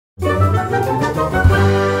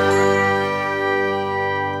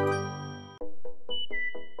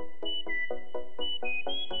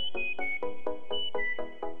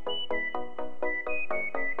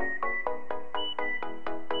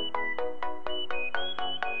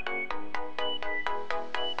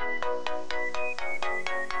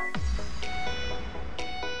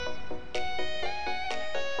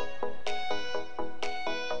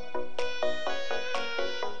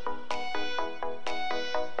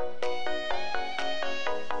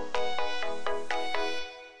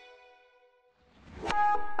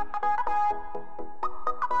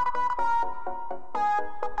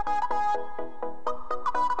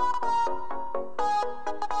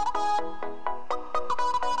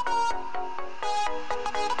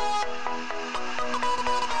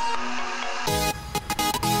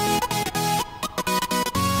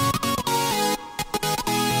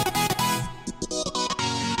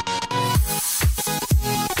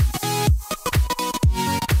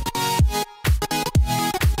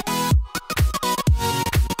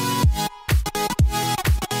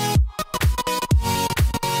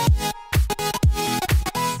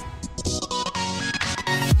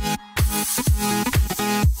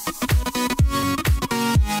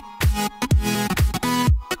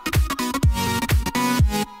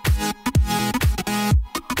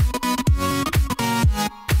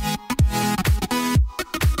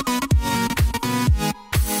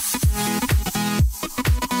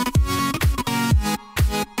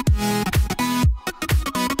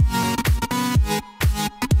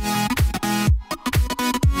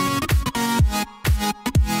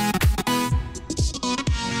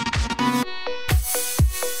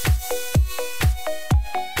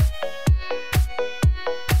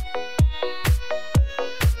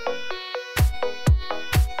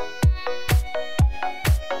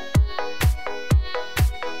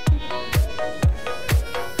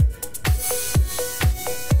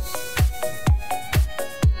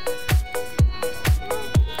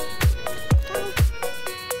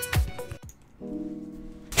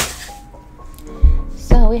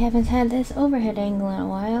We haven't had this overhead angle in a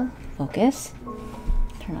while. Focus.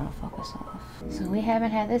 Turn autofocus off. So we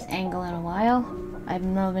haven't had this angle in a while. I've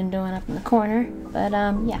been doing up in the corner, but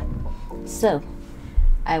yeah. So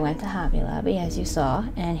I went to Hobby Lobby, as you saw,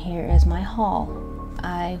 and here is my haul.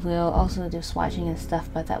 I will also do swatching and stuff,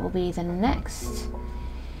 but that will be the next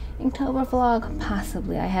Inktober vlog,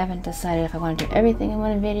 possibly. I haven't decided if I want to do everything in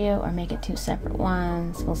one video or make it two separate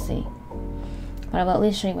ones. We'll see. But I will at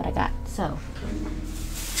least show you what I got. So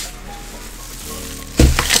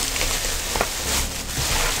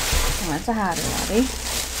I went to Hobby Lobby,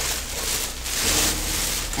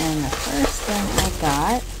 and the first thing I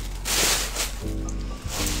got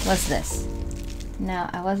was this. Now,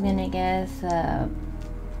 I was gonna get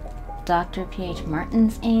Dr. P.H.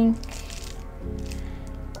 Martin's ink,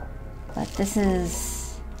 but this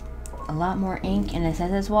is a lot more ink, and it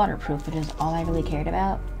says it's waterproof, which is all I really cared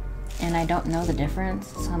about, and I don't know the difference,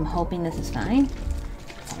 so I'm hoping this is fine.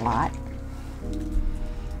 It's a lot.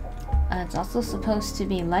 It's also supposed to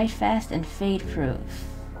be light fast and fade proof.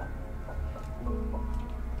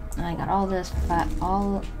 And I got all this for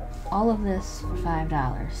all of this for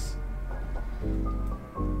 $5.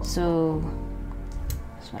 So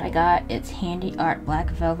that's what I got. It's Handy Art Black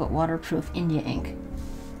Velvet Waterproof India ink.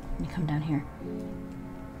 Let me come down here.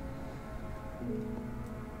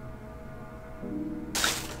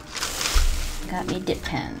 Got me dip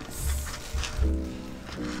pens.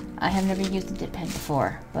 I have never used a dip pen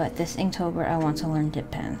before, but this Inktober I want to learn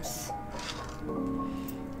dip pens.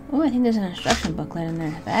 Oh, I think there's an instruction booklet in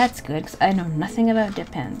there. That's good, because I know nothing about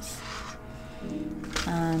dip pens.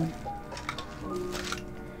 You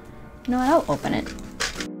know what, I'll open it.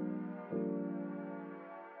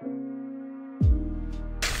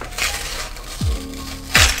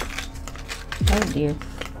 Oh dear.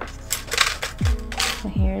 So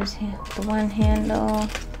here's the one handle.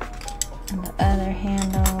 And the other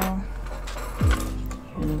handle.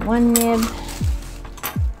 Here's the one nib. Get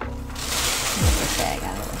this bag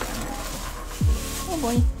out of the way. Oh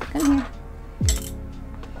boy, come here.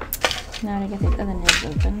 Now to get the other nibs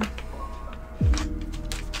open.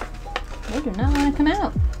 They do not want to come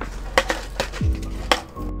out.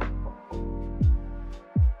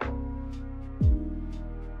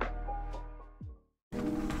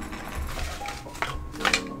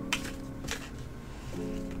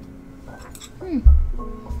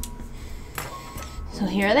 So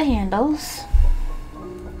here are the handles.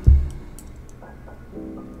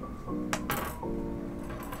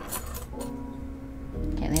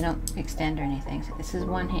 Okay, they don't extend or anything. So this is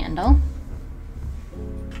one handle.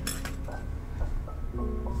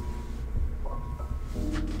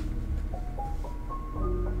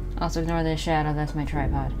 Also ignore the shadow, that's my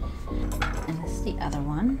tripod. And this is the other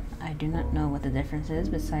one. I do not know what the difference is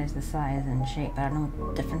besides the size and shape. I don't know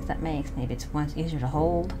what difference that makes. Maybe it's one's easier to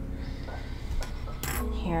hold.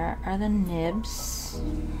 Here are the nibs.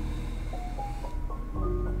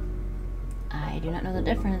 I do not know the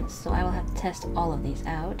difference, so I will have to test all of these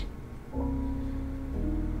out. I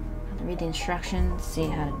have to read the instructions, see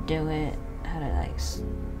how to do it, how to like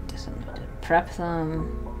to prep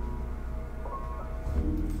them.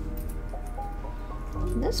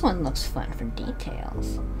 This one looks fun for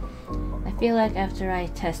details. I feel like after I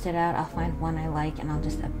test it out, I'll find one I like and I'll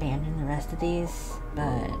just abandon the rest of these,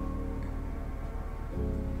 but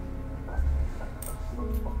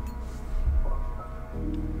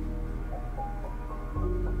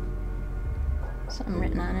something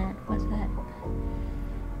written on it. What's that?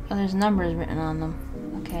 Oh, there's numbers written on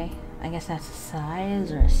them. Okay, I guess that's a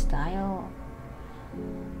size or a style.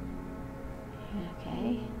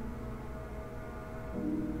 Okay.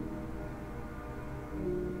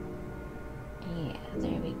 Yeah,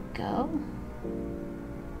 there we go.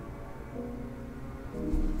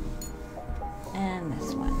 And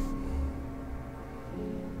this one.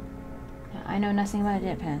 Now, I know nothing about a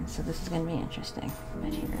dip pen, so this is going to be interesting.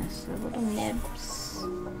 But here's the little nibs.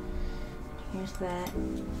 Here's that.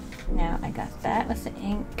 Now I got that with the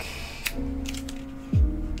ink.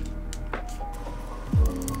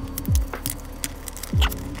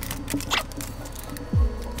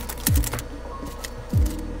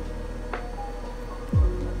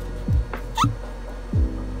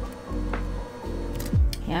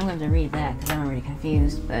 Yeah, I'm going to read that because I'm already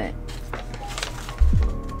confused, but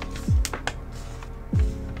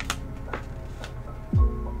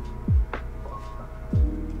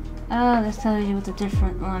oh, this tells you what the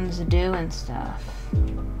different ones do and stuff.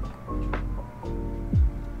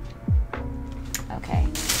 Okay.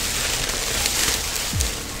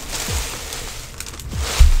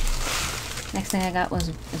 Next thing I got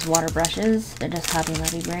is water brushes. They're just Hobby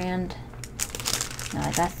Lobby brand. Now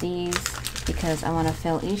I got these because I want to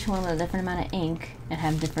fill each one with a different amount of ink and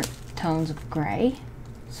have different tones of gray,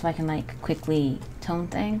 so I can like quickly tone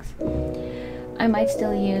things. I might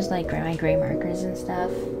still use like my gray markers and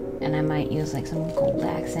stuff, and I might use like some gold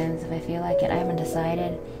accents if I feel like it. I haven't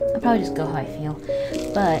decided. I'll probably just go how I feel,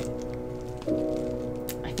 but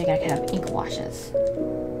I think I could have ink washes.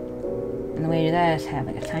 And the way to do that is have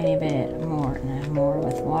like a tiny bit more and then more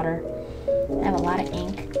with water. I have a lot of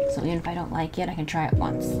ink, so even if I don't like it, I can try it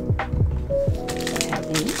once. I have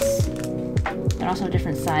these. They're also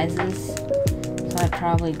different sizes, so I'd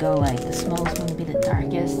probably go like the smallest one would be the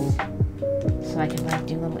darkest, so I can like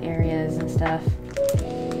do little areas and stuff.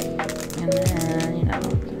 And then, you know,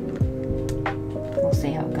 we'll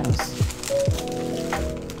see how it goes.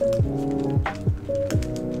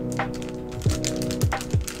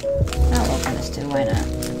 I'll open this too, why not?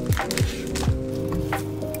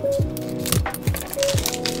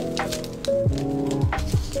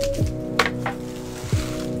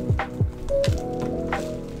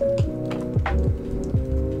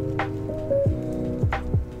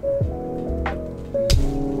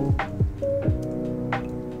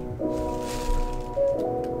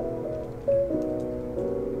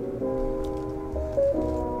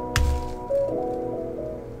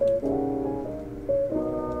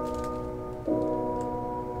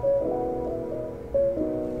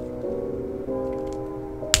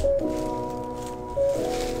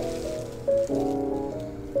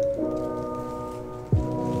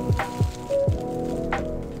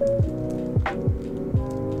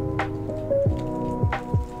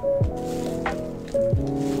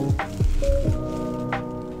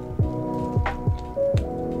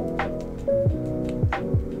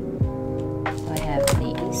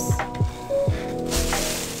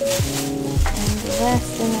 Last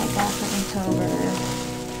thing I got for Inktober,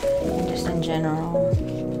 and just in general,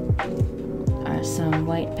 are some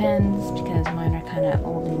white pens because mine are kind of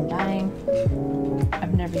old and dying.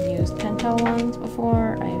 I've never used Pentel ones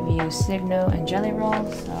before. I've used Signo and Jelly Roll,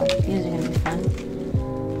 so these are going to be fun.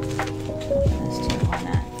 Open this too, why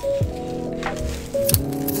not?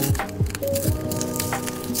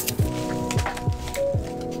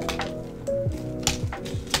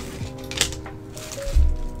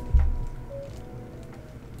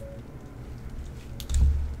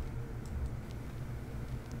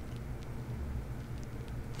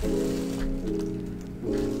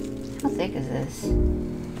 How thick is this?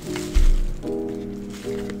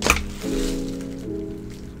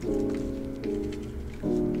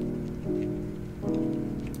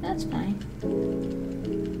 That's fine.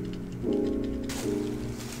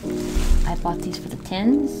 I bought these for the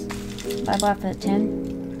tins. I bought it for the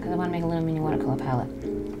tin because I want to make a little mini watercolor palette.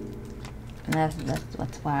 And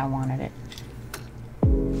that's why I wanted it.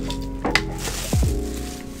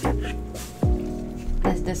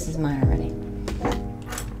 This is mine already.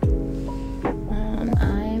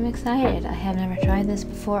 I'm excited. I have never tried this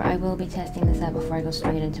before. I will be testing this out before I go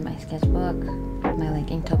straight into my sketchbook, my like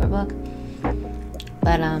Inktober book.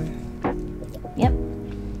 But yep.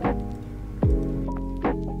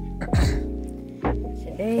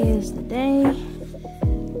 Today is the day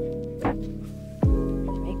to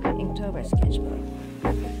make my Inktober sketchbook.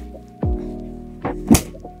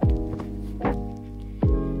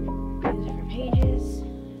 These are for pages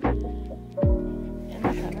and the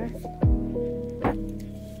cover.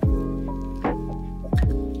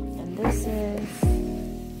 And this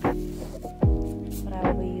is what I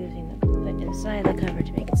will be using to put inside the cover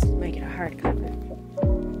to make it a hardcover.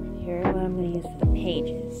 Here what I'm going to use for the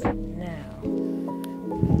pages. Now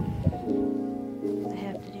I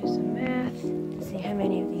have to do some math to see how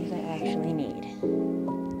many of these I actually need.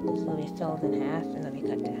 This will be folded in half and they'll be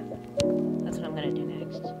cut down. That's what I'm going to do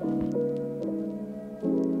next.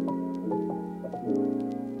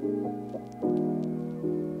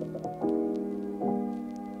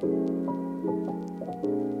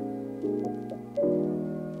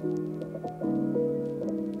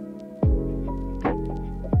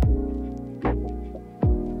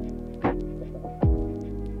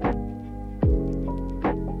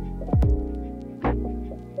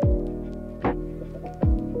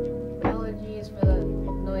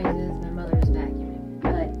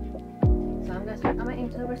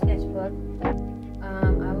 Sketchbook.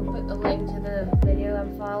 I will put a link to the video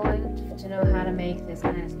I'm following to know how to make this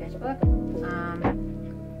kind of sketchbook.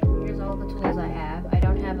 Here's all the tools I have. I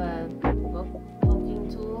don't have a book poking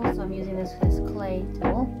tool, so I'm using this clay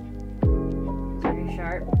tool. It's very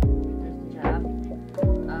sharp. There's the job.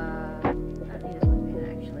 I don't need this one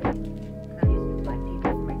actually. I'm using it to black paper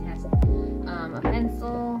for my test. A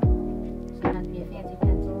pencil. Doesn't have to be a fancy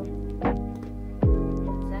pencil.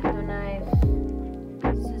 Exacto knife.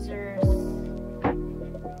 Scissors,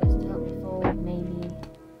 just to help me fold, maybe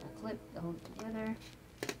a clip to hold it together,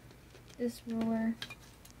 this ruler,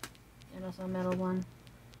 and also a metal one,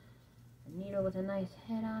 a needle with a nice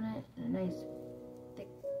head on it, and a nice thick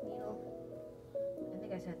needle, I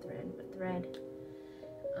think I said thread, but thread,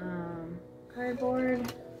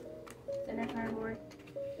 cardboard, thinner cardboard,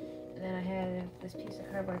 and then I have this piece of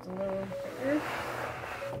cardboard, it's a little thicker,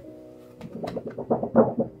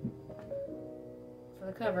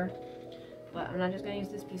 the cover, but I'm not just going to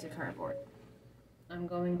use this piece of cardboard. I'm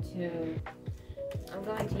going to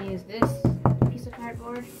use this piece of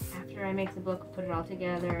cardboard after I make the book, put it all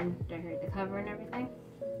together and decorate the cover and everything.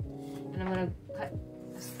 And I'm going to cut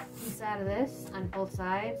a piece out of this on both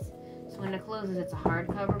sides, so when it closes it's a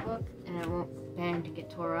hardcover book and it won't bend and get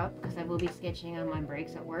tore up, because I will be sketching on my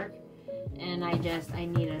breaks at work. And I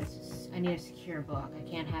need a secure book. I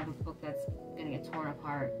can't have a book that's gonna get torn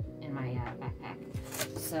apart in my backpack.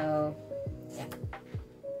 So yeah.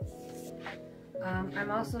 I'm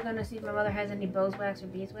also gonna see if my mother has any beeswax or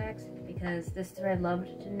beeswax, because this thread loved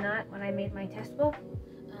to knot when I made my test book.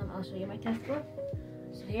 I'll show you my test book.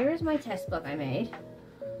 So here is my test book I made.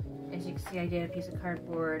 As you can see, I did a piece of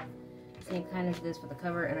cardboard, same kind as this for the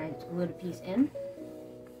cover, and I glued a piece in.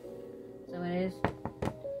 So it is.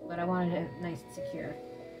 But I wanted it nice and secure.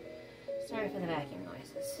 Sorry for the vacuum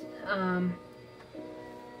noises.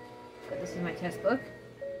 But this is my test book.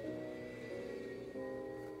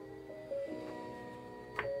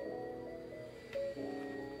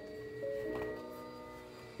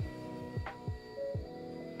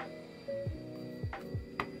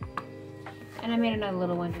 And I made another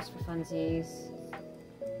little one just for funsies.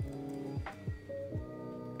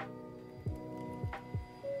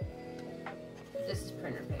 This is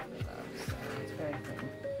printer paper though, so it's very thin.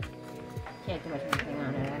 Can't do much anything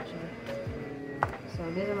on it actually. So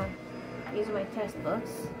these are my test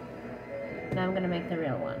books. Now I'm gonna make the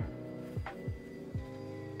real one.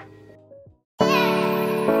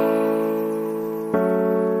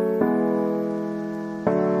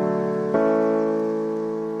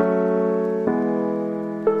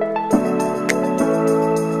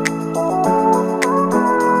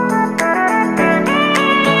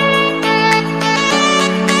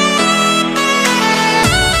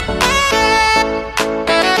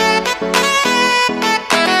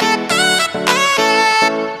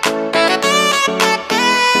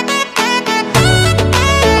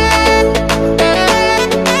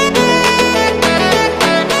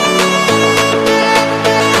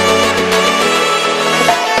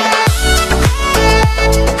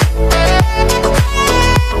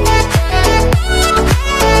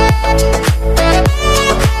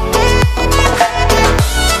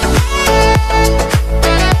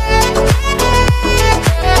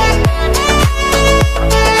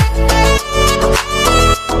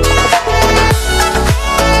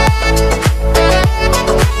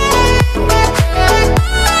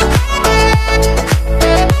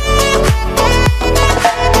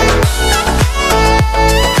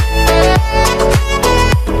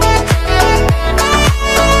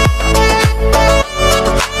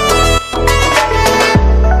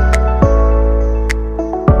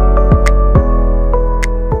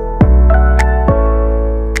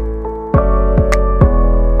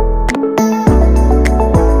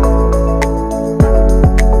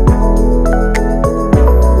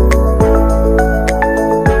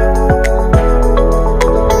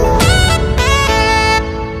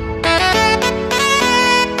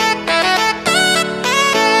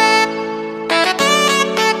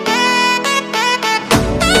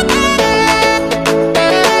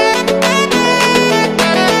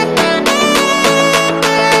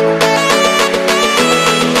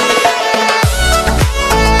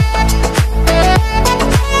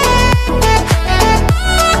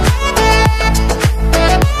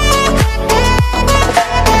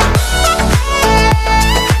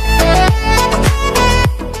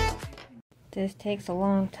 takes a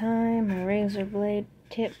long time. My razor blade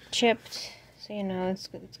tip chipped, so you know it's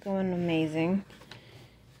going amazing.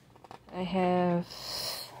 I have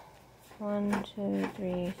 1, 2,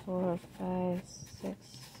 3, 4, 5, 6,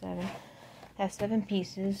 7. I have 7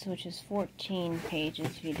 pieces, which is 14 pages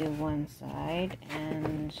if you do one side,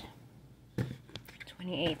 and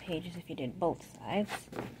 28 pages if you did both sides.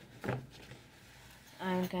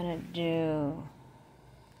 I'm gonna do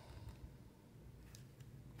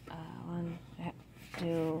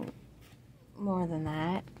more than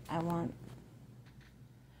that. I want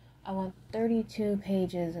 32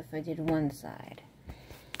 pages if I did one side.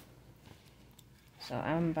 So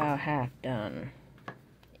I'm about half done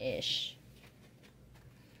ish.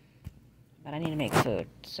 But I need to make food,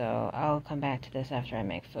 so I'll come back to this after I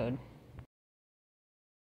make food.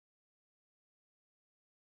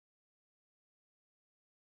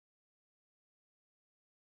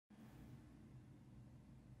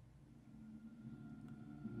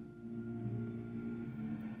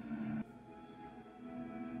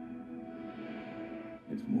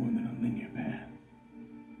 It's more than a linear path.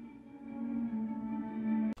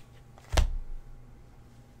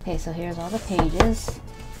 Okay, so here's all the pages.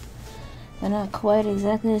 They're not quite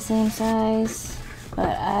exactly the same size, but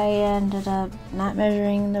I ended up not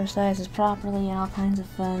measuring their sizes properly and all kinds of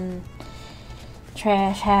fun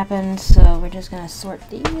trash happened, so we're just gonna sort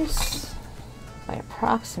these by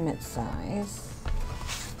approximate size.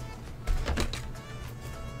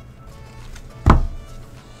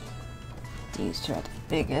 These two are the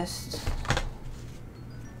biggest.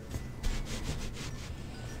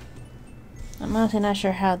 I'm honestly not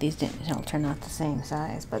sure how these didn't turn out the same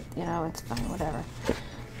size, but you know, it's fine, whatever.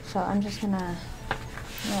 So I'm just gonna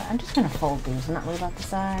fold these. I'm not worried about the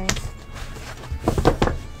size.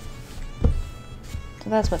 So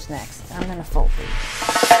that's what's next. I'm gonna fold these.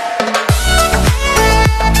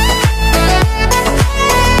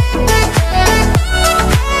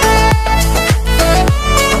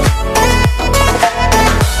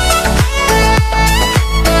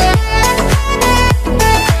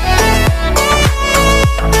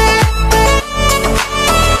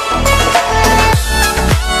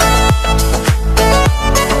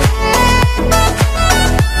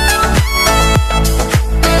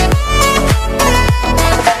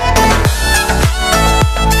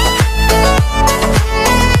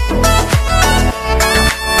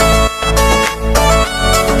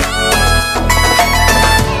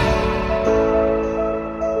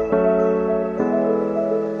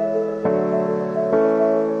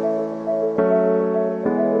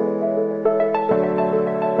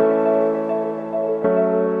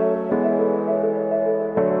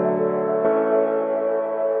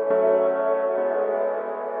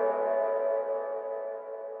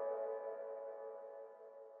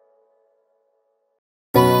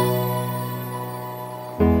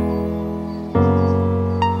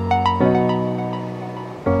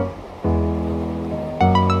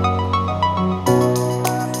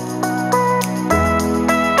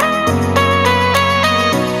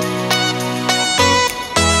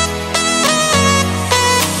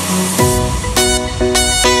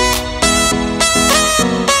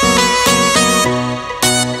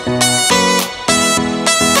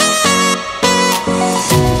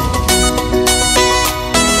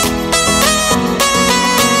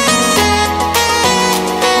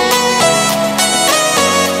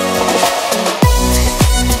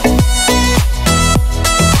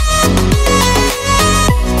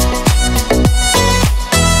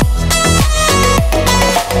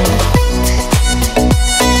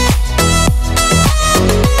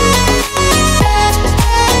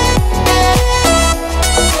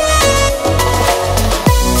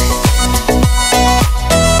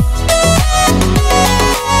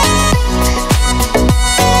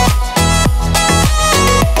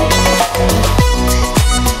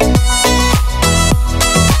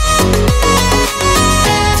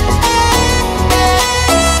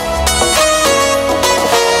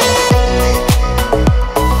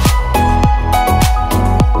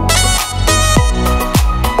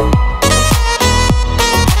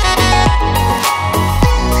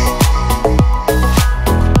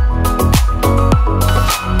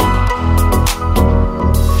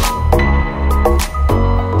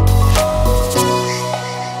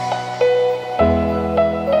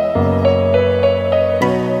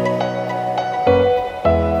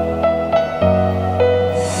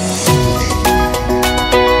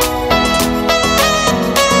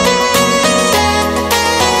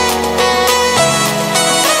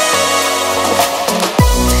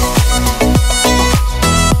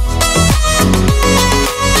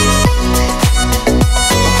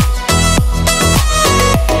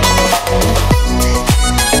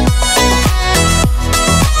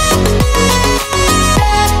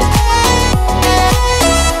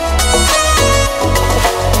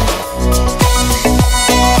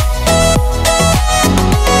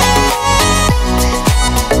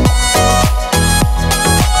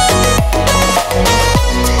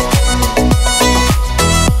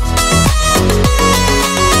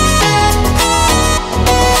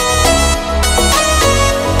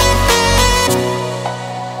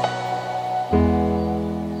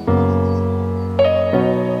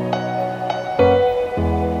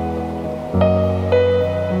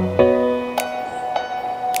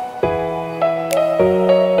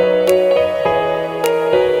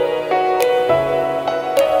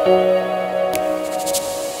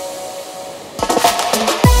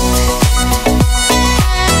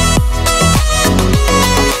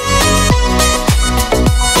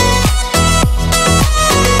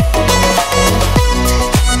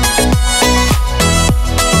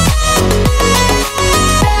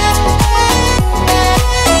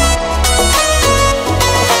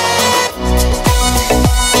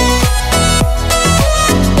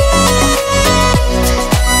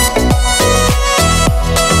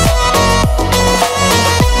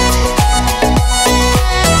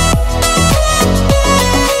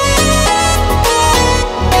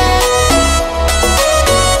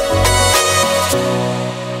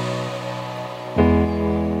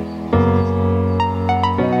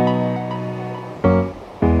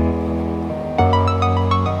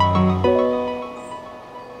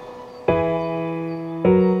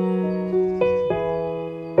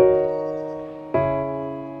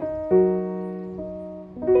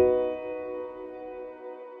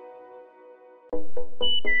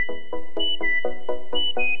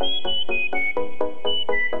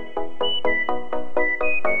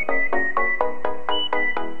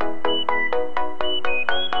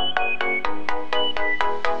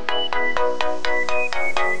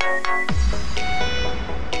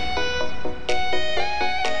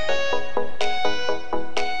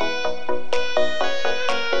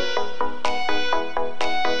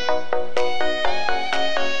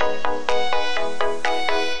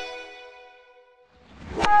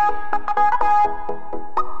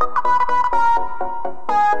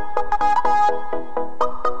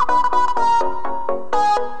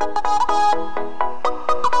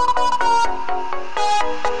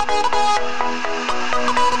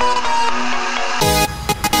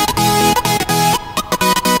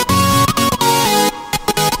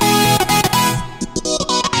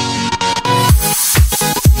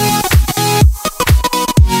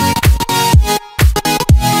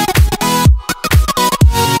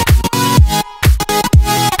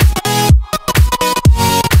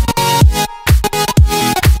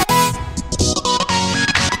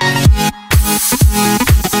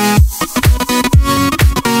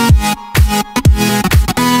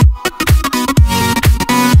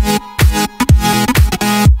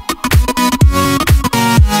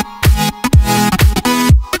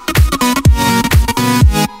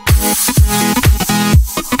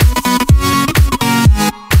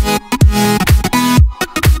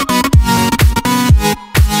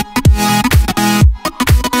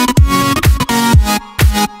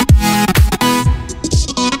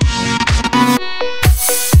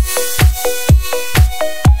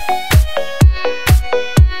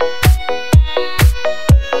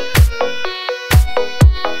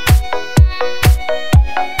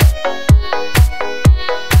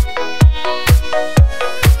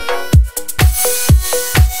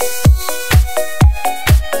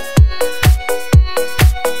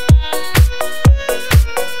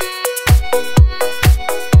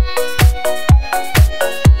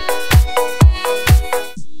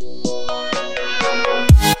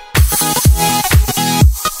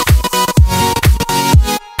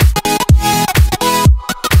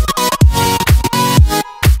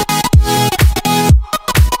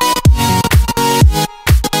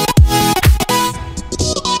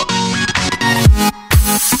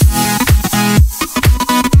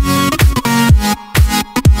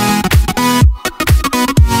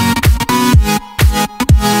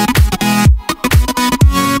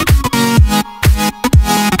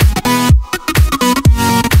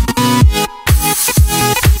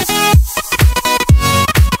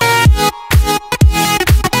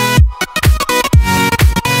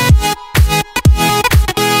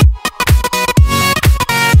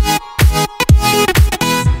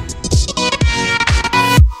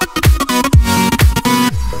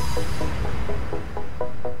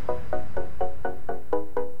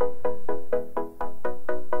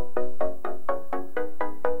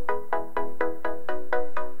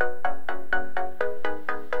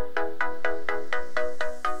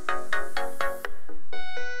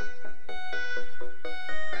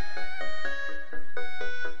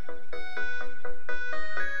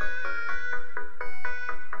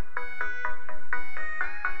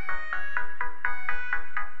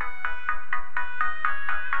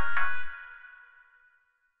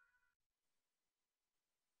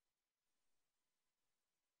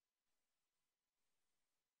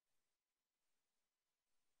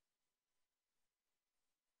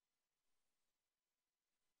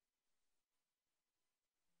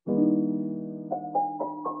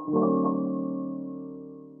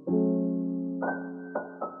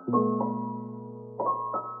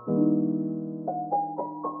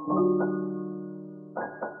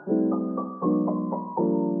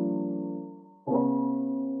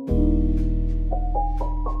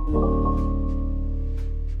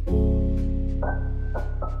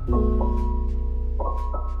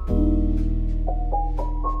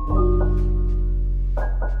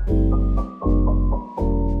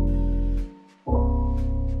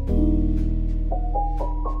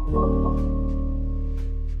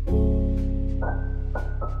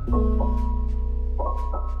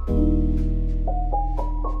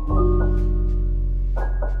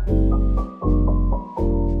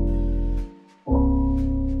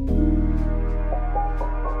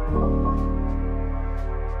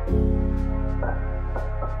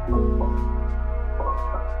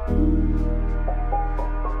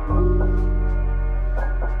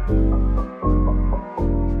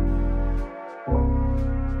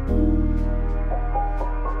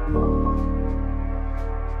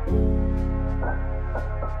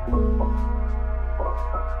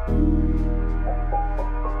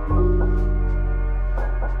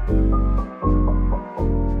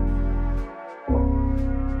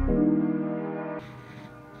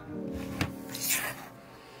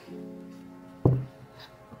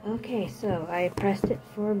 Okay, so I pressed it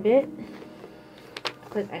for a bit.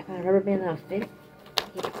 I found a rubber band that'll fit.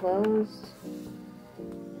 Keep it closed.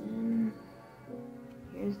 And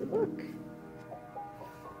here's the book.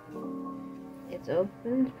 It's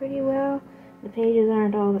opened pretty well. The pages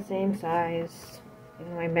aren't all the same size.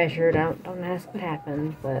 Even though I measured out, don't ask what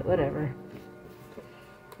happened, but whatever.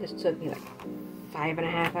 This took me like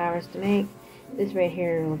 5.5 hours to make. This right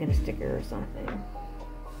here will get a sticker or something.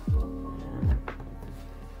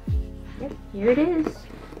 Yep, here it is. It's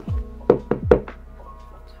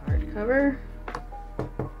hardcover.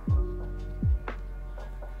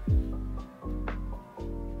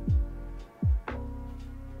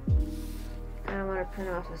 I want to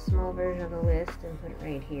print off a small version of the list and put it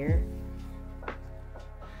right here.